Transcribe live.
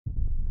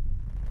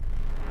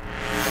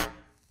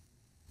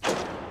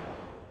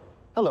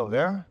Hello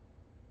there.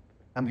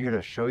 I'm here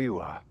to show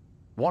you a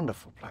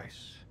wonderful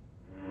place.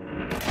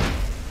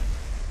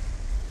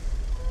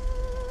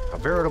 A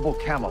veritable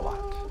Camelot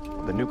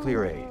of the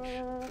nuclear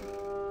age.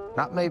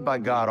 Not made by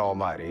God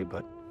Almighty,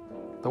 but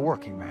the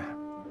working man.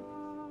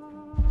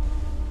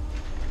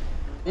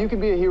 You can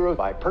be a hero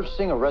by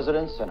purchasing a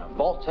residence in a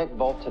Vault-Tec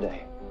vault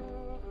today.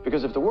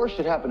 Because if the worst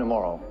should happen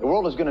tomorrow, the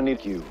world is going to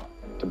need you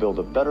to build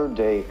a better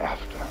day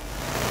after.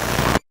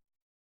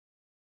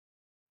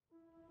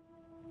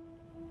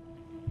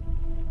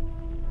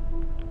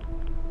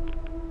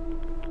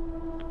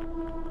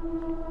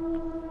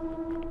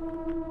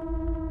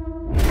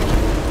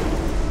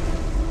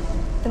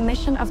 The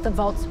mission of the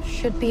vaults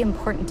should be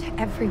important to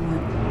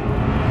everyone.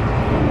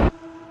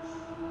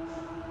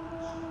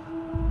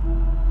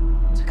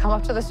 To come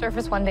up to the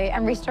surface one day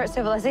and restart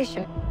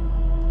civilization.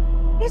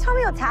 Can you tell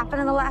me what's happened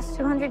in the last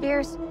 200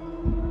 years?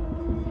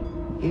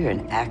 You're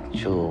an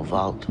actual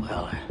vault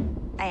dweller.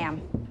 I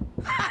am.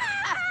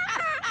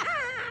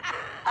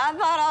 I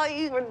thought all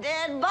you were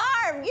dead.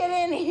 Barb, get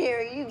in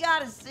here. You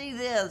gotta see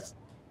this.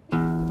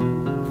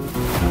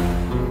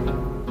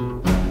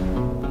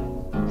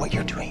 What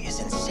you're doing is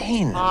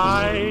insane.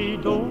 I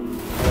don't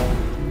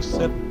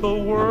set the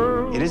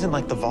world. It isn't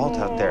like the vault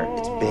out there.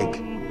 It's big.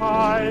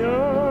 Higher.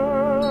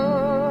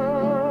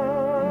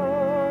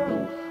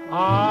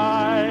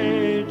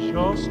 I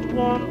just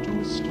want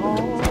to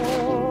start.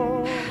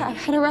 I've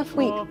had a rough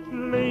week.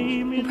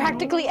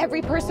 Practically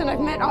every person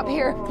I've met up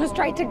here has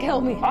tried to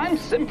kill me. I'm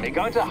simply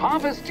going to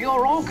harvest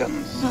your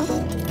organs.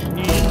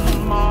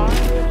 In my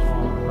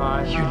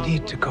heart, You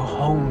need to go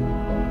home.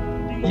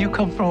 You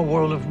come from a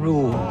world of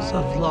rules,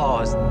 of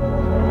laws.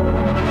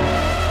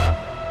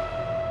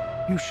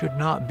 You should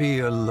not be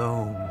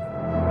alone.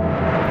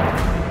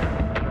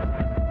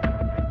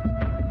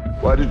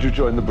 Why did you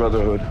join the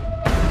Brotherhood?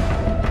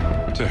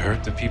 To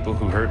hurt the people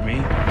who hurt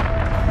me?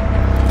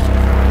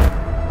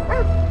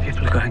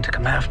 People are going to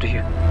come after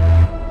you.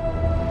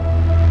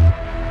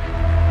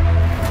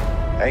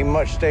 Ain't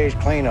much stage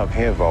cleanup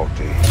here,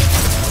 Volty.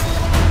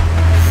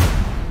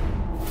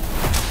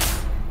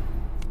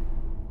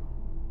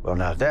 Well,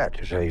 now that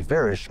is a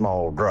very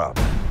small drop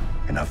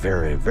in a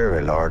very,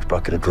 very large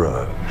bucket of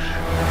drugs.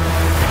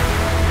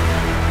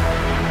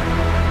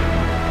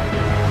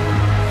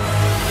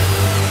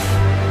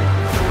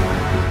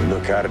 You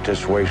look out at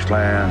this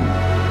wasteland,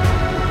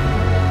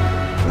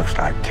 looks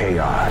like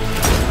chaos,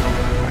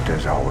 but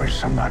there's always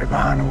somebody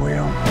behind the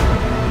wheel.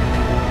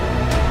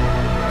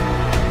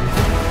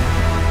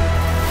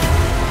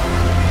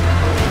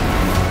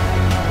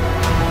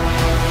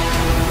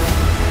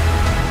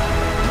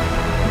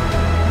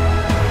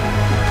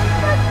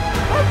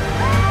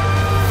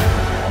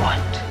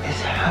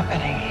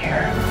 Happening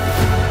here.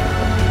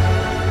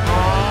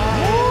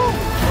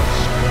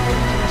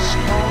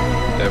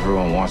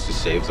 Everyone wants to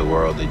save the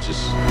world. They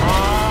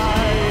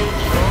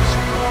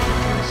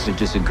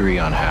disagree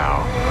on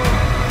how.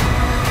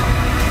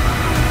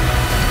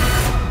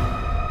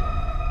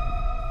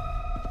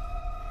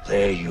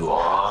 There you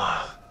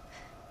are,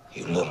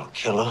 you little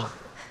killer.